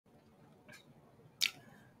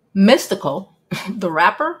Mystical, the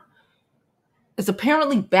rapper, is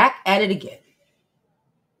apparently back at it again.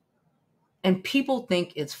 And people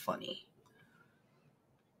think it's funny.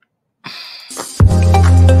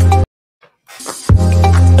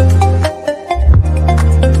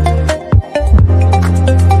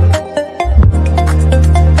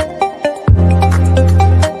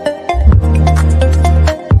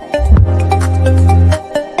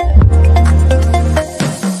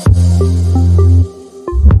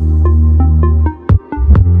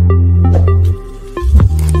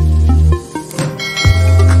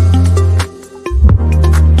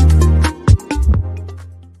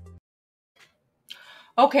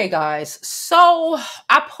 Okay, guys. So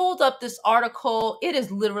I pulled up this article. It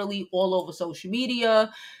is literally all over social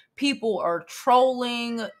media. People are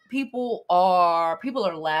trolling. People are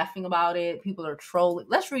laughing about it. People are trolling.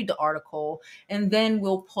 Let's read the article and then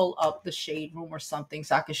we'll pull up the shade room or something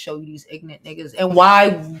so I can show you these ignorant niggas and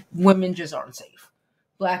why women just aren't safe.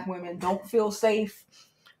 Black women don't feel safe.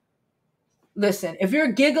 Listen, if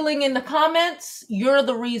you're giggling in the comments, you're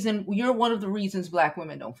one of the reasons black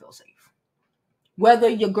women don't feel safe. Whether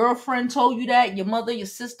your girlfriend told you that, your mother, your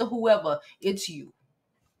sister, whoever, it's you.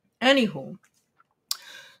 Anywho,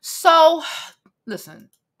 so listen,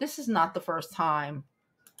 this is not the first time.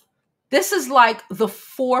 This is like the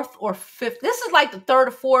fourth or fifth. This is like the third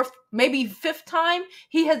or fourth, maybe fifth time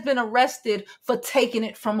he has been arrested for taking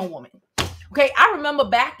it from a woman. Okay, I remember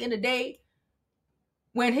back in the day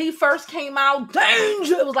when he first came out,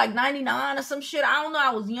 danger. It was like 99 or some shit. I don't know.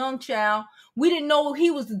 I was a young child. We didn't know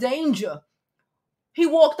he was the danger. He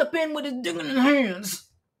walked up in with his dick in his hands.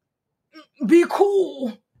 Be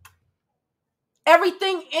cool.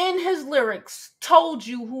 Everything in his lyrics told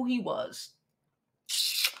you who he was.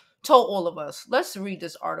 Told all of us. Let's read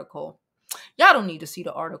this article. Y'all don't need to see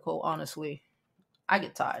the article, honestly. I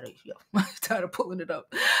get tired of I'm tired of pulling it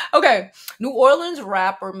up. Okay. New Orleans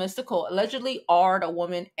rapper Mystikal allegedly arred a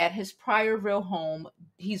woman at his Pryorville home.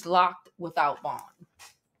 He's locked without bond.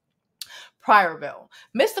 Pryorville.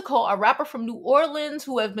 Mystikal, a rapper from New Orleans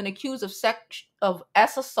who has been accused of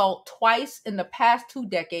assault twice in the past 2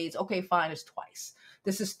 decades. Okay, fine, it's twice.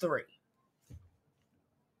 This is 3.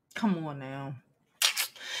 Come on now.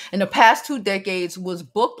 In the past 2 decades, was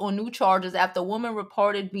booked on new charges after a woman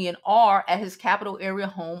reported being R at his capital area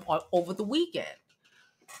home over the weekend.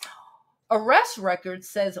 Arrest record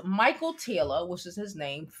says Michael Taylor, which is his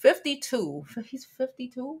name, 52. He's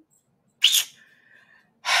 52?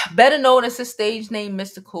 Better known as his stage name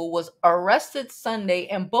Mystikal, was arrested Sunday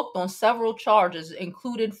and booked on several charges,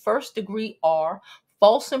 including first-degree R,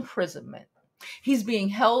 false imprisonment. He's being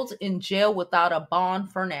held in jail without a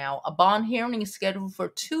bond for now. A bond hearing is scheduled for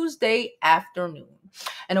Tuesday afternoon.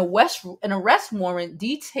 An arrest warrant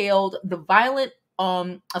detailed the violent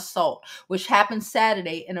assault, which happened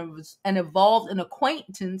Saturday and involved an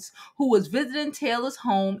acquaintance who was visiting Taylor's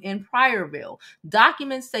home in Pryorville.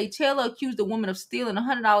 Documents say Taylor accused the woman of stealing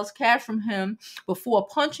 $100 cash from him before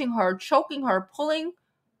punching her, choking her, pulling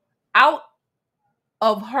out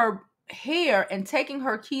of her hair and taking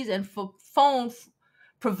her keys and phone,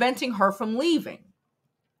 preventing her from leaving.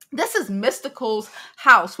 This is Mystikal's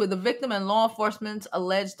house, where the victim and law enforcement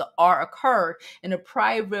alleged the R occurred in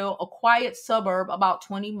Pryorville, a quiet suburb about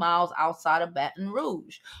 20 miles outside of Baton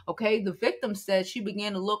Rouge. Okay, the victim said she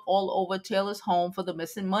began to look all over Taylor's home for the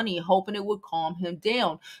missing money, hoping it would calm him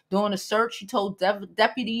down. During a search, she told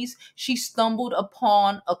deputies she stumbled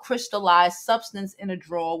upon a crystallized substance in a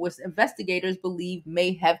drawer, which investigators believe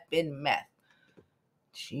may have been meth.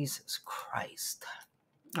 Jesus Christ.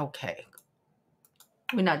 Okay.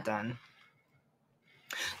 We're not done.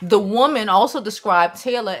 The woman also described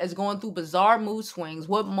Taylor as going through bizarre mood swings,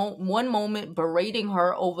 one moment berating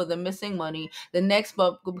her over the missing money, the next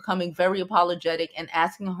becoming very apologetic and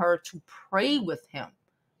asking her to pray with him.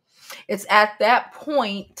 It's at that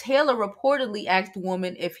point Taylor reportedly asked the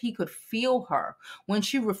woman if he could feel her. When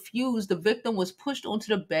she refused, the victim was pushed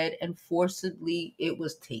onto the bed and forcibly it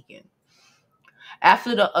was taken.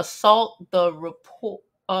 After the assault, the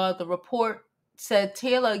report said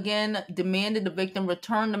Taylor again demanded the victim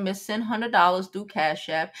return the missing $100 through Cash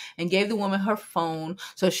App and gave the woman her phone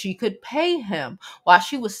so she could pay him. While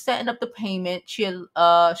she was setting up the payment, she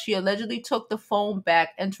allegedly took the phone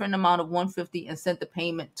back, entering the amount of $150 and sent the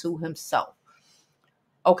payment to himself.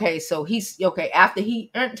 Okay, so after he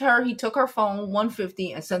earned her, he took her phone,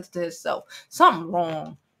 $150, and sent it to himself. Something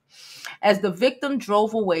wrong. As the victim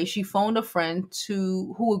drove away, she phoned a friend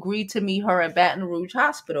who agreed to meet her at Baton Rouge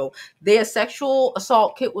Hospital. Their sexual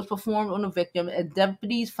assault kit was performed on the victim, and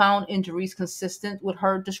deputies found injuries consistent with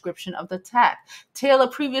her description of the attack. Taylor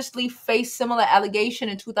previously faced similar allegation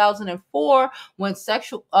in 2004 when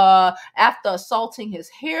after assaulting his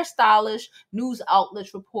hairstylist, news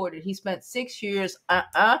outlets reported. He spent 6 years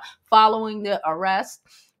following the arrest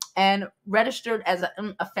and registered as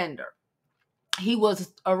an offender. He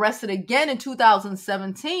was arrested again in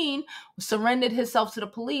 2017, surrendered himself to the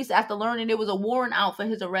police after learning there was a warrant out for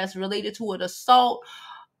his arrest related to an assault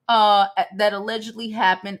that allegedly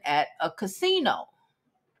happened at a casino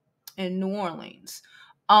in New Orleans.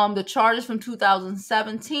 The charges from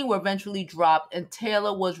 2017 were eventually dropped, and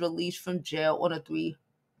Taylor was released from jail on a $3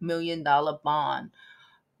 million bond.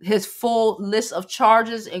 His full list of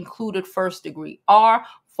charges included first-degree R,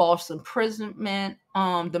 false imprisonment,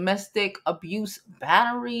 domestic abuse,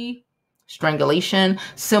 battery, strangulation,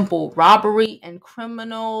 simple robbery, and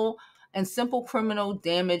simple criminal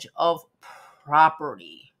damage of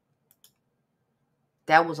property.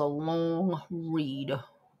 That was a long read.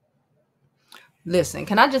 Listen,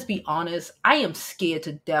 can I just be honest? I am scared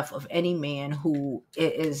to death of any man who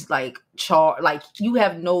is like charged. Like, you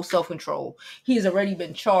have no self-control. He has already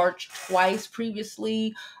been charged twice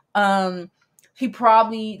previously. They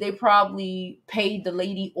probably paid the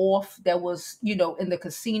lady off that was, in the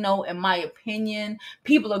casino. In my opinion,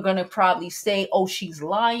 people are going to probably say, oh, she's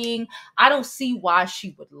lying. I don't see why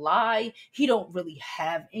she would lie. He don't really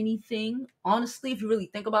have anything. Honestly, if you really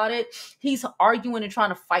think about it, he's arguing and trying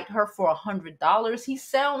to fight her for $100. He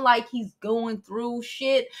sound like he's going through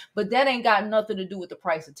shit, but that ain't got nothing to do with the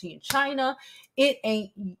price of tea in China. It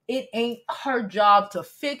ain't her job to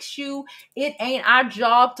fix you. It ain't our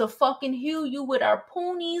job to fucking heal you with our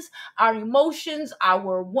ponies, our emotions,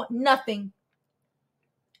 our nothing.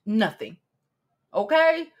 Nothing.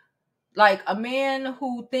 Okay? Like, a man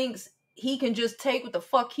who thinks he can just take what the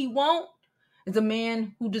fuck he want is a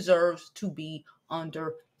man who deserves to be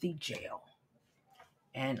under the jail.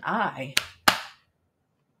 And I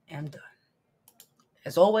am done.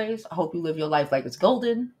 As always, I hope you live your life like it's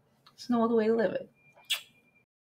golden. There's no other way to live it.